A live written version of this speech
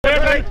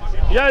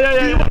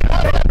Yeah.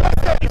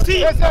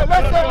 See? Stay.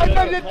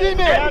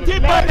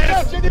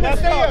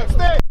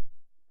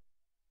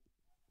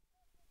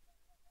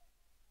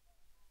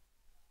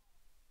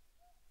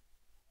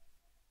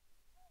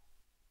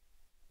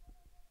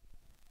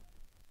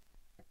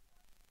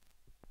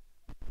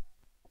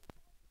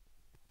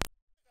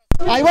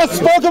 I was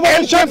spoken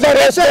about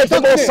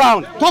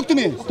sound. Talk to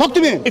me.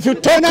 If you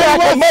talk like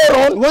a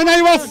moron, when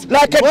I was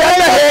like a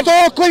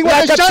talking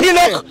like a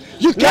pillock,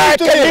 you came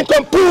to me. You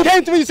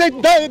came to me. You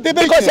said debate.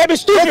 Because you're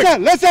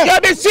stupid. Listen.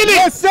 You're silly.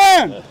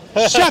 Listen.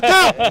 Shut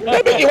up.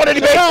 You want to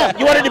debate?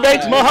 You want to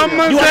debate?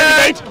 Muhammad, you want to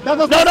debate? No.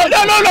 Muhammad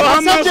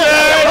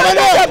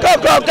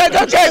Get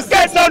nonsense.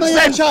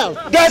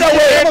 Get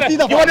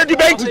away. You want to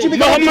debate?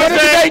 Muhammad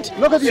said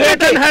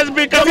Satan has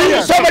become.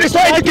 Somebody is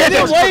so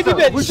educated.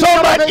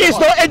 Somebody is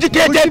so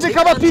educated.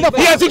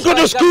 He hasn't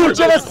gone to school.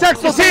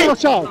 See,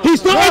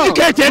 he's not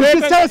educated.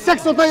 He's not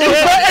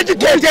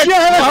educated.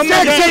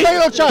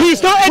 He's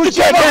not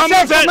educated.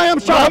 Muhammad said,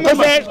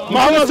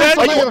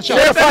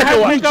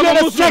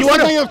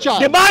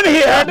 the man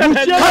here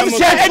comes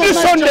here every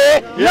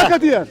Sunday.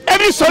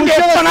 Every Sunday,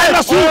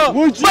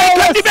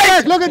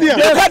 look at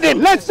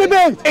him. Let's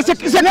debate. It's a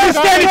Christianity.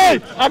 Look at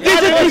him.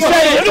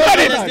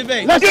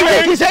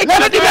 He said, he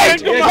cannot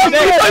debate.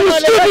 He's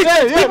stupid.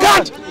 He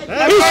can't.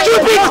 He's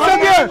stupid. He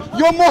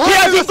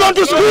hasn't gone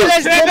to school. He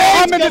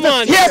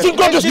hasn't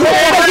gone to school.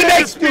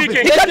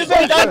 He can't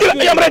debate.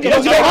 I'm ready.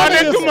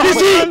 You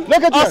see?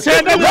 Look at this.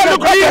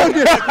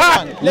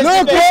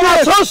 Look, you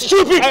are so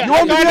stupid. You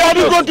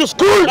haven't gone to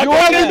school. You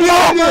want to be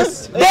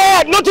honest?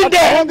 There, nothing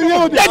there.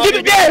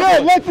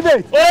 Let's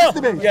debate.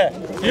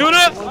 You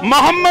know,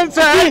 Muhammad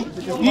said,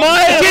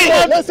 my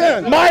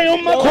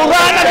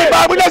Quran and the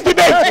Bible, let's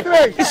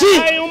debate. You see?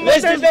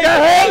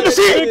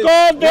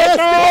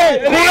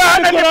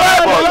 Quran and the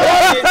Bible.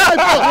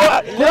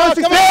 They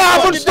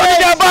haven't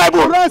studied their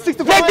Bible. Let's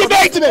debate.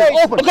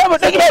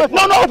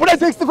 No, open it.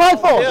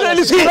 65 for.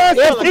 You see?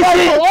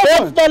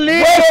 If the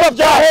leader of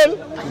Jahil,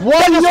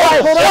 that is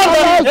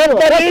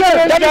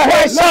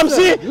why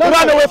Samsi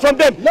ran away from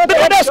them.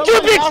 Because they're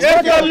stupid.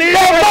 They're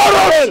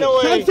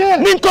morons.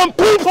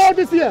 Nincompoop.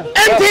 Empty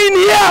in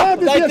here.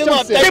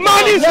 The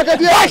man is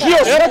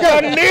vacuous.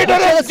 The leader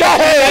of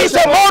Jahil is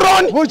a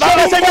moron. He's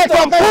a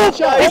nincompoop.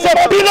 He's a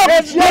pillow.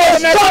 He's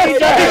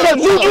a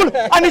noodle.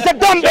 And he's a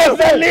dumbbell.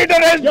 The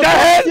leader is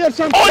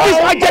Jahil. All these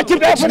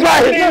adjectives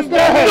describe him.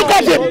 Look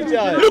at him.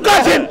 Look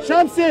at him.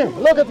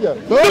 Look at him.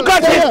 Look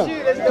at him.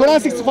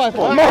 Quran 65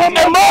 for.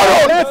 Muhammad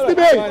moron. Let's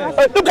debate.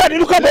 Look at him.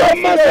 Look at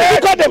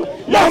them.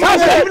 Muhammad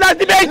said, let's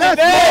debate.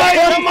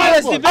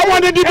 I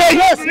want to debate.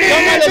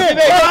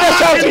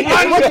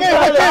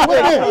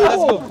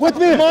 With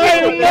me.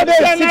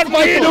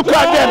 Look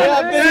at them.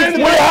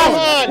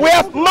 We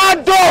have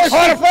mad dogs.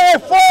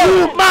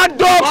 Two mad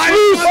dogs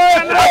loose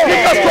in the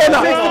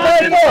corner.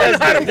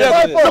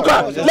 Look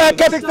at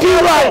like a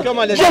P.Y.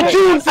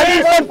 Jejun and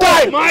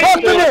infantile. Talk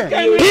to me.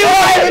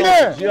 P.Y.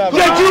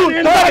 Jejun.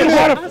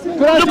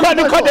 Look at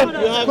them.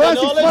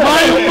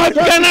 My ummah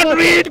cannot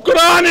read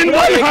Quran in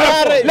one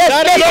harf.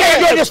 Let's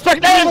enjoy this.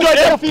 Let's enjoy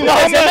this.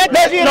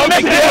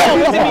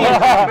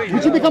 You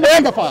should become a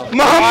pedophile.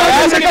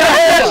 Muhammad is a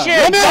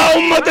jahil.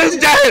 Muhammad is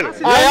jahil.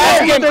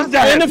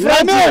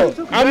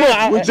 I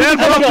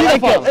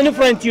in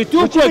front you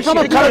two questions. You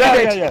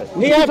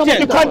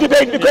can't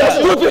debate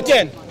because you're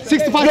stupid.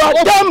 65. You are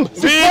dumb.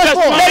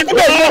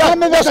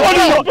 That's all you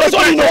know. That's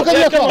all you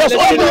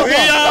know.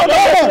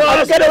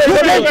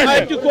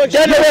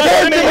 Get away.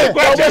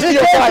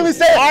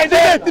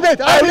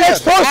 I will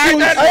expose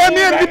you. I am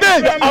here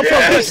debate. I'm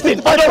from Brixton.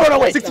 I don't run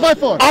away.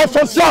 65. I'm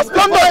from South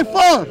London.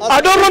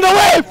 I don't run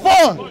away.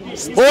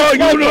 Oh, you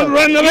don't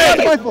run away.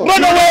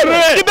 Run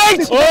away.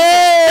 Debate.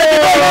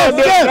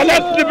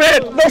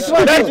 Let's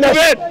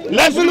debate.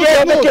 Let's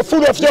make a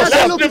fool of yourself.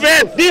 Let's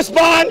debate. This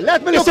man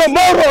is a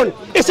moron.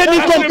 It's a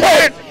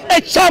incomplete,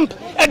 a champ,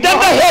 a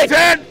dumbbell,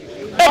 a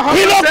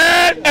pillow,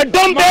 a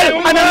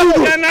dumbbell, and a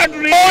noodle.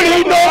 All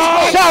he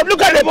knows, shout.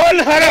 Look at him.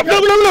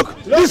 Look.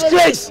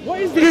 Disgrace.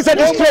 He's a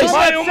disgrace.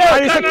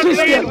 And he's a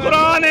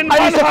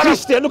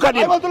Christian. Look at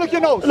him. I want to look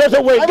your nose. Let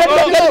away. Get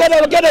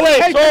away. Get away.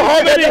 So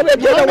how many?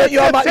 Get away.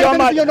 You're mad.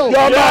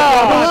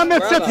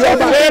 Muhammad said I'm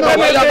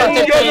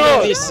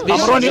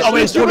running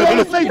away slowly.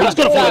 He's going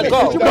to follow me.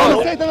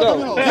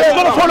 He's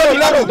going to follow me.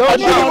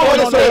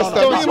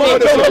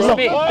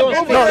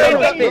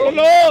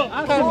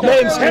 Let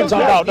him scream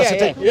out. That's the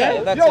thing.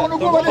 No.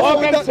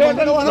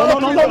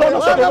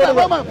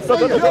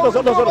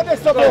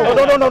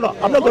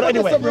 I'm not going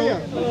anywhere. I'm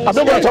not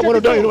going to talk what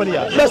I'm doing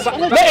anywhere.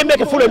 Let him make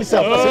a fool of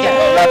himself. Go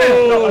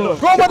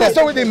over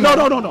there with him. No.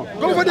 Go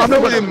over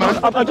there with him, man.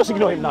 I'm just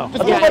ignoring him now.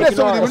 Just go over there with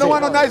him. We don't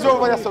want no nice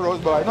over there, Rose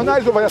boy. No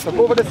nice over there.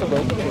 Go over there,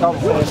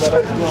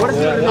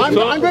 I'm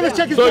going to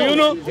check his So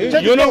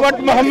you know what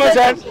Muhammad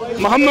said?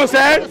 Muhammad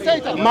said,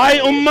 my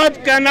ummah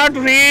cannot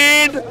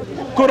read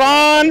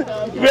Quran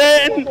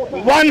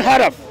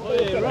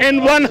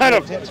in one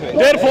harf.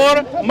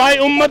 Therefore, my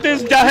ummah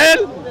is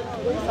jahil.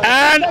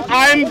 and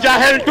I'm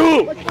Jahil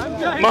too.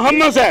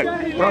 Muhammad said.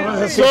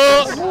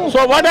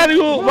 So what are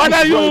you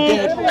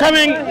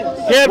coming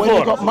here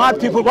for? Mad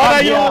people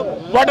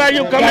What are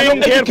you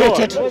coming here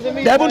for?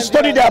 They haven't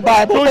studied their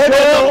Bible.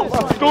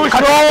 To show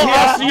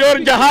us your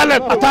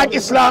jahalat. Attack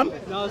Islam.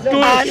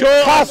 To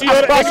show us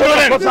your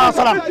ignorance.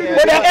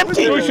 But they're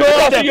empty. To show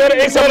us your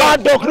ignorance. It's a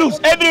mad dog loose.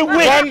 Every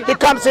week he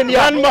comes in here.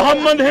 And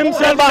Muhammad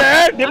himself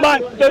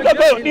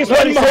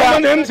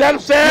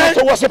said,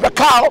 to worship a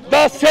cow.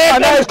 The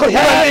Satan has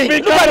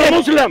become a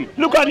Muslim.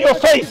 Look at your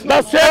face.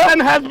 The Satan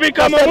has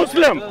become a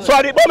Muslim.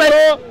 Sorry,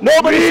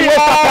 nobody is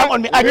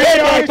on me.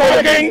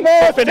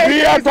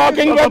 We are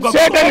talking with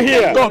Satan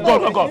here. Go.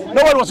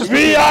 No one wants to speak.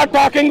 We are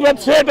talking with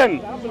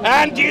Satan.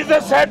 And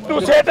Jesus said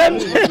to Satan,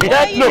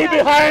 "Get me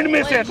behind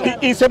me, Satan."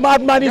 He's a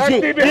madman, is he?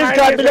 This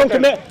guy belongs to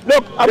me.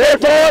 Look,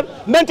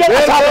 mental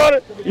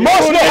therefore,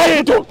 mostly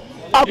hospital.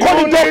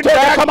 According to doctor,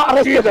 they come and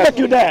arrest you, take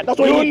you there. That's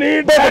what you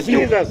need. That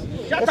Jesus.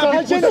 Shut up, you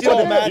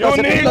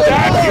need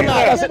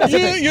that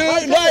Jesus. You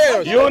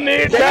liars. You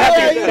need that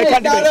Jesus.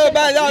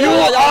 You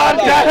are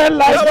Jahil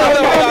like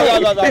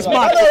this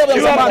man.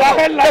 You are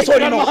Jahil like That's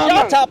what he knows.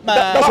 Shut up,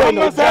 man. That's what he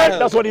knows.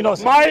 That's what he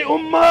knows. My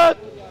ummah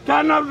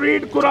cannot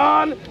read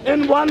Quran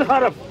in one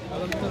harf,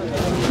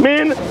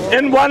 mean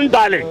in one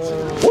dialect.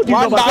 What do you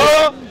know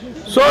about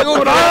So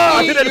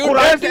Quran is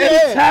in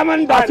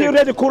 7 dialects. After you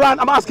read the Quran,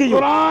 I'm asking you.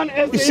 Quran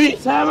is in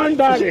 7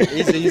 dialects.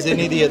 He's an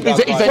idiot. He's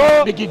a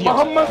big idiot.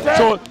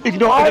 So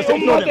ignore him.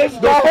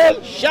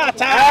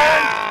 Shut up.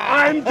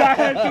 I'm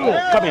Jahil too.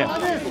 Come here.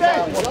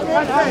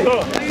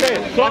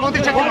 So what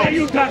are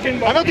you talking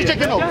about? I want to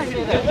check it out.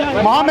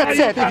 Muhammad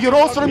said, if you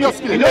rose from your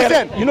spirit,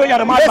 listen. You know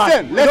you're a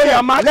madman.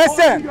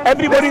 Listen.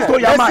 Everybody's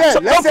doing your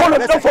man.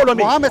 Don't follow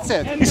me. Muhammad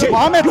said. You see, do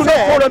not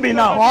follow me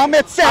now.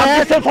 Muhammad said. I'm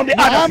different from the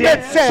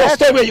others. So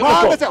stay where you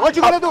go. What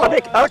you gonna do?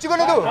 What you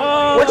gonna do?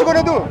 What you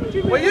gonna do?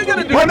 What you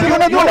gonna do? You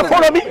wanna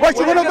follow me? What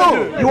you gonna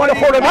do? You wanna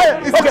follow me?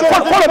 Okay,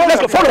 follow me.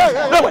 Let's go. Follow me.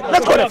 No way.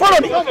 Let's go there. Follow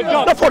me.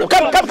 Don't follow.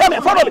 Come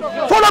here. Follow me.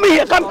 Follow me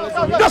here. Come.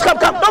 Just come.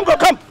 Don't go.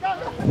 Come.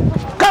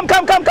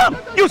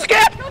 You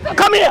scared?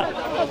 Come here.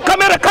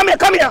 Come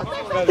here.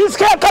 He's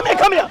scared. Come here.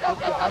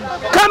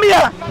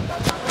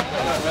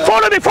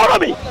 Follow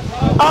me.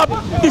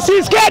 Is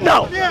he scared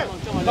now?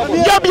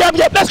 Yup.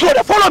 Let's go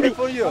there. Follow me.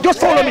 Just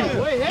follow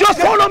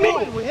me.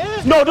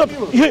 No, don't.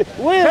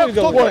 Where are we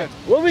going?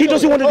 He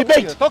doesn't want to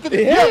debate.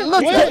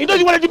 He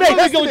doesn't want to debate.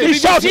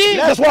 He's shouting.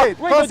 That's what.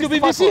 We're going to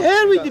BBC.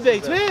 Here we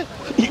debate. Where?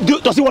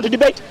 Does he want to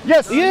debate?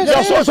 Yes.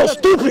 You're so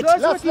stupid.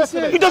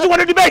 He doesn't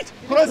want to debate.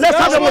 Let's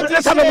have a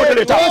moderator.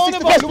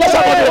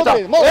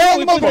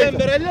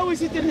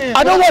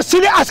 I don't want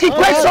silly asking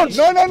questions.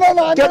 No.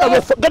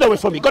 Get away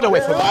from me.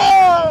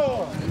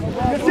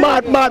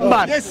 Mad.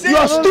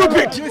 You're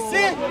stupid.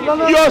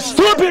 You're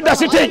stupid, that's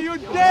the thing.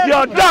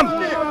 You're dumb.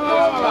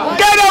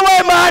 Get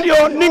away, man.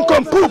 You're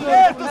nincompoop.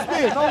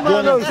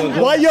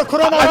 Why your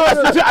Quran?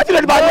 Have you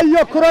read the Bible?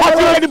 Have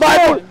you read the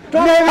Bible?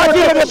 Have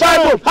you read the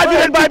Bible? Have you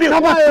read the Bible?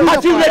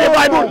 Have you read the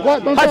Bible?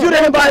 Have you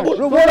read the Bible?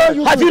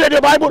 Have you read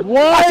the Bible?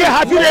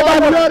 Have you read the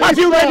Bible? Have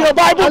you read your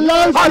Bible?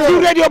 Have you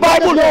read your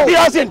Bible? He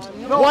hasn't.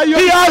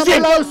 He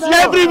hasn't.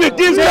 Every week,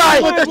 this guy,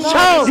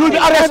 you'll be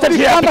arrested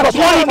here because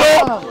only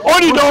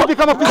know,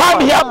 come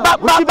here,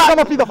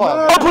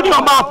 open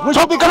your mouth,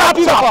 talk crap,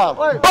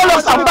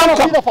 bollocks and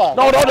banter.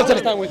 No,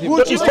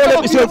 it's follow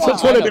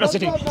me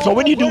sitting. So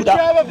when you do that,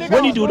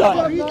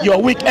 you're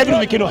weak. Every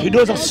week, he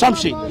does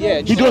something.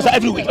 He does that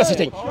every week, that's the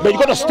thing. But you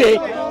got to stay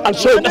and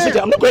show him, that's the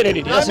thing. I'm not going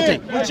anything, that's the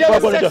thing. Would you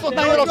have sex with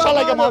 9-year-old child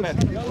like Muhammad?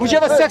 Would you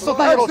have sex with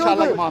 9-year-old child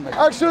like Muhammad?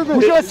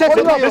 Would you have sex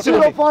with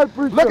 9-year-old child?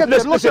 Look at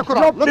this, look at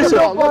Quran.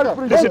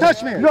 Don't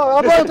touch me.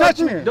 No, don't touch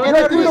me. Look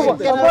at this.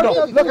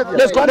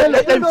 Let's go.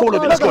 Let him follow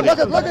me. Let's go. Look at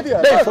this.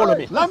 Let him follow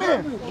me.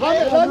 Lamin,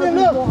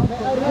 look.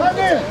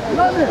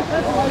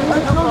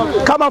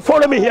 Come and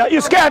follow me here.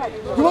 You scared?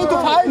 You want to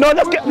fight? No,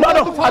 let's get. No.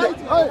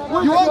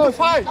 You want to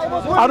fight?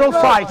 I don't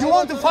fight. You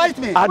want to fight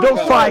me? I don't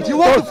fight. You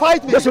want to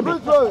fight me? Listen to me.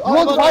 You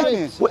want to fight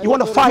me? You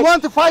want to fight? You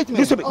want to fight me?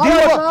 Listen to me.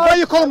 Why are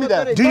you calling me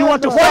that? Do you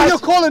want to fight? Why are you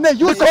calling me?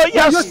 You're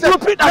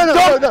stupid and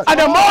dumb and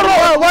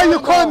immoral. Why are you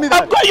calling me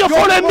that? You're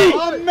following me.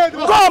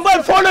 Go.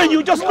 I'm following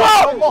you, just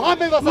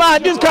go!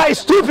 Man, this guy is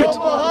stupid!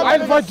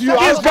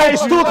 This guy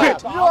is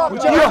stupid!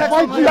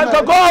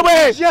 Go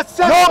away!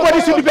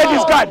 Nobody should debate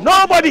this guy!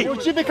 Nobody!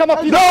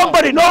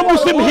 No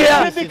Muslim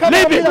here!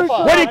 Leave him!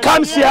 When he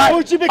comes here,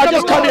 I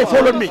just come and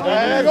follow me!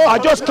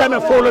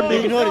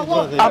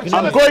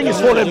 I'm going, he's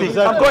following me!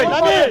 I'm going!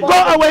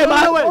 Go away,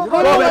 man! Go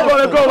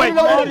away!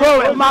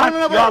 Man!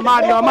 You're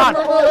mad!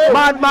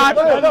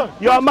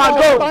 You're mad!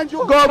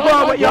 Go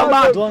away! You're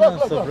mad!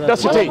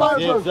 That's the thing!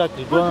 Yeah,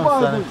 exactly. Go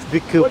on, son. Be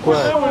quiet.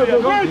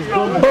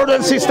 Brothers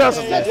and sisters,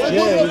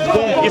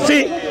 you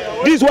see,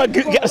 this is what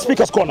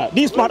Speaker's Corner.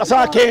 This man, as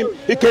I came,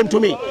 he came to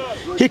me.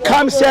 He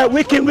comes here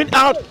week in, week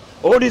out,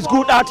 all he's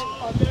good at,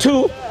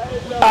 to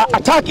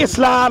attack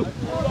Islam,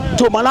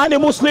 to malign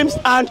Muslims,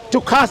 and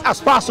to cast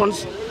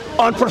aspersions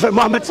on Prophet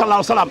Muhammad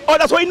sallallahu alaihi wasallam. Oh,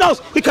 that's what he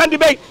knows. He can't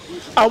debate.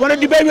 I want to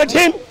debate with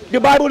him. The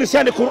Bible is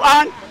saying the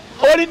Quran.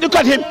 Only look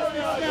at him.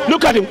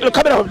 Look at him. Look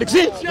at him.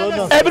 See?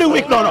 Every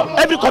week,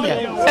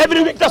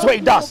 every week, that's what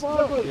he does.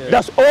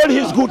 That's all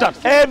he's good at.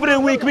 Every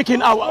week, week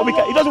in, hour, week.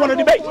 He doesn't want to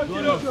debate.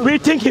 We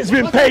think he's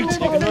been paid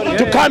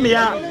to come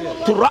here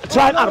to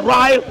try and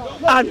rile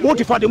and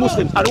motivate the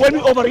Muslims. And when we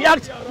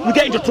overreact, we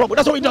get into trouble.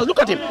 That's what he does. Look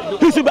at him.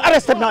 He should be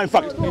arrested now, in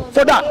fact,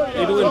 for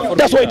that.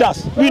 That's what he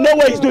does. We know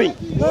what he's doing.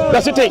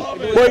 That's the thing.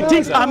 But he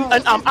thinks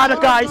other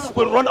guys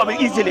will run over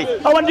easily.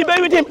 I want to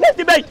debate with him. Let's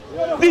debate.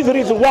 This is the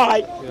reason why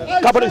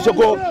a couple of days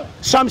ago,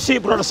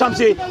 brother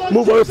Shamsi,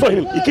 move away from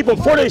him. He keep on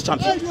following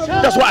Shamsi.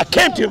 That's why I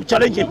came to him,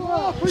 challenge him.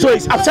 So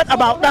he's upset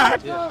about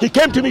that. He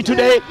came to me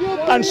today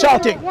and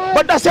shouting.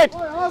 But that's it.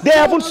 They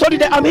haven't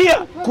studied it. I'm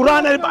here.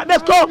 Quran and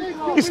let's go.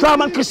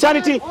 Islam and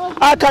Christianity.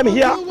 I come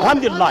here.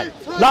 Alhamdulillah.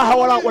 La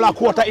hawla wa la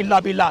quwwata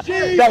illa billah.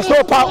 There is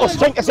no power or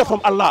strength except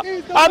from Allah.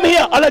 I'm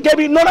here. Allah gave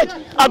me knowledge.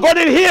 I got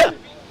it here.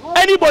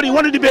 Anybody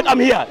want to debate, I'm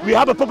here. We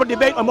have a proper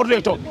debate, a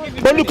moderator.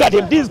 But look at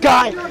him. This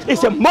guy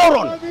is a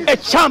moron, a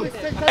champ,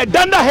 a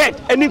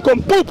dunderhead, a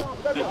nincompoop.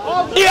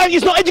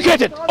 He's not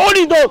educated. All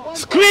he knows,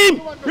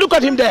 scream. Look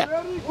at him there.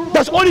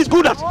 That's all he's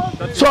good at.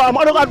 So I'm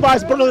going to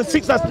advise brothers and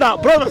sisters now,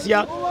 brothers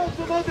here,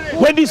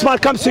 when this man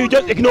comes to you,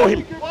 just ignore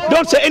him.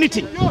 Don't say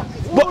anything.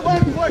 But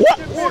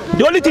what?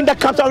 The only thing that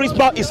comes out of his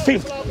mouth is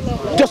filth.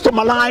 Just to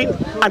malign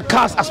and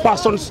cast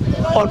aspersions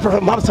on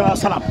Prophet Muhammad sallallahu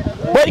alaihi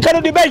wasallam. But he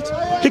cannot debate.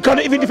 He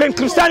cannot even defend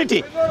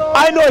Christianity.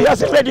 I know he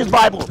hasn't read his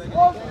Bible.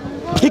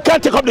 He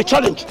can't take up the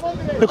challenge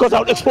because I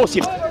will expose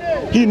him.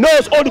 He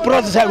knows all the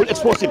brothers here will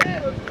expose him.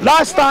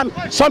 Last time,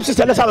 some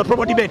sister, let's have a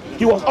proper debate.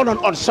 He was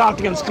on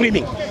shouting and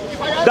screaming.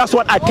 That's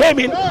what I came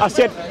in. I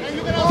said,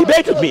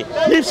 debate with me.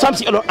 Leave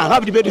something alone and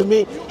have a debate with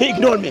me. He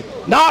ignored me.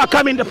 Now I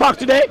come in the park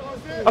today.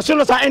 As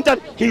soon as I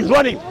entered, he's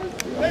running.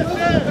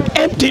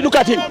 Empty, look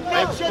at him.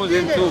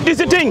 This is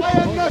the thing.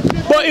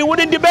 But he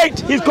wouldn't debate.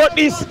 He's got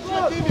these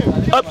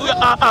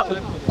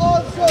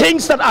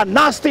things that are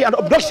nasty and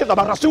obnoxious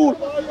about Rasul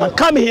and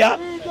come here.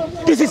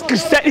 This is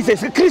Christian. This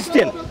is a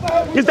Christian.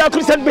 Is that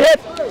Christian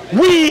behavior?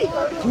 We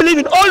believe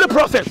in all the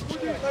prophets.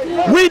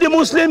 We the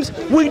Muslims,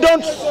 we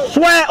don't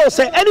swear or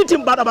say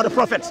anything bad about the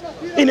prophets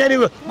in any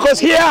way. Because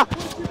here,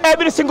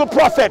 every single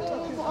prophet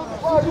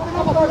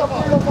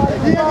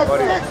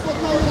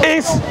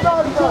is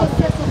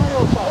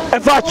a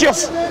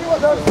virtuous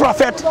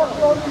prophet,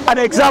 an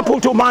example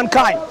to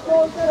mankind.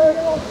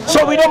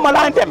 So we don't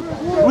malign them.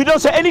 We don't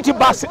say anything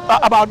bad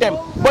about them.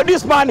 But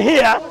this man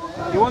here,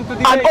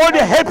 and all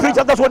the hate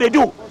preachers, that's what they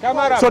do.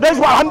 So that's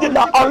why,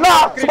 alhamdulillah,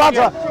 Allah subhanahu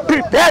wa ta'ala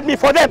prepared me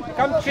for them.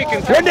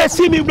 When they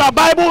see me with my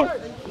Bible,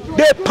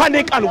 they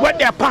panic and wet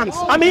their pants.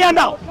 I'm here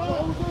now.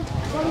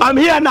 I'm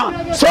here now.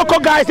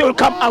 So-called guys, they will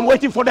come. I'm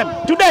waiting for them.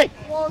 Today,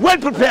 well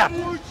prepared.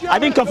 I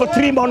didn't come for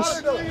 3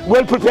 months.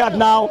 Well prepared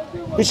now.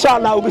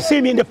 Inshallah, will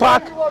see me in the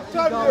park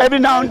every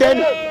now and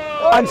then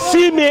and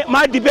see me,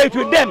 my debate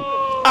with them.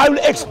 I will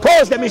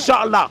expose them,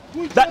 inshallah,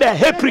 that they're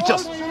hate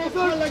preachers.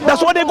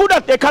 That's what they're good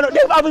at. They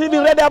haven't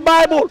even read their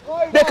Bible.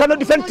 They cannot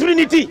defend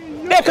Trinity.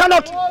 They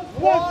cannot.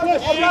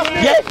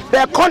 Yeah,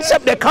 their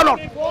concept, they cannot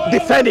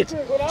defend it.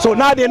 So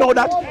now they know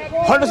that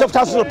hundreds of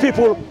thousands of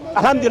people,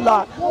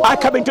 alhamdulillah, are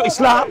coming to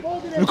Islam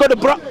because the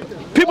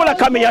people are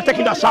coming here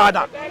taking the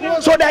shahada.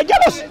 So they're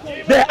jealous.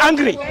 They're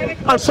angry.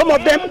 And some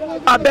of them,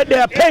 I bet they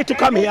are paid to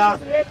come here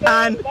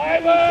and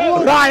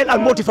rile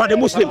and motivate the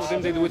Muslims.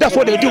 That's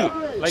what they do.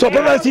 So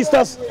brothers and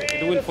sisters,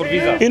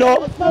 you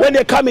know, when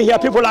they come in here,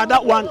 people like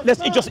that one,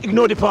 let's just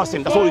ignore the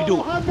person. That's what we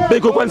do.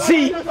 Because you can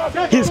see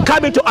he's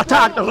coming to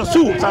attack the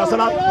Rasul,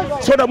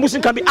 so the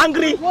Muslim can be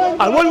angry,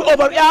 and when we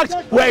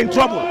overreact, we're in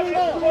trouble.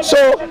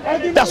 So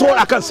that's all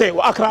I can say.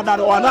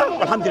 Alhamdulillah wa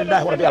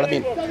rabbil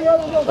alamin.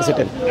 That's it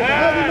then.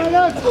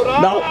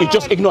 Now you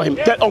just ignore him.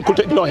 Tell uncle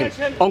to ignore him.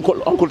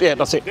 Uncle, yeah,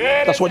 that's it.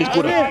 That's what he's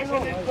good at.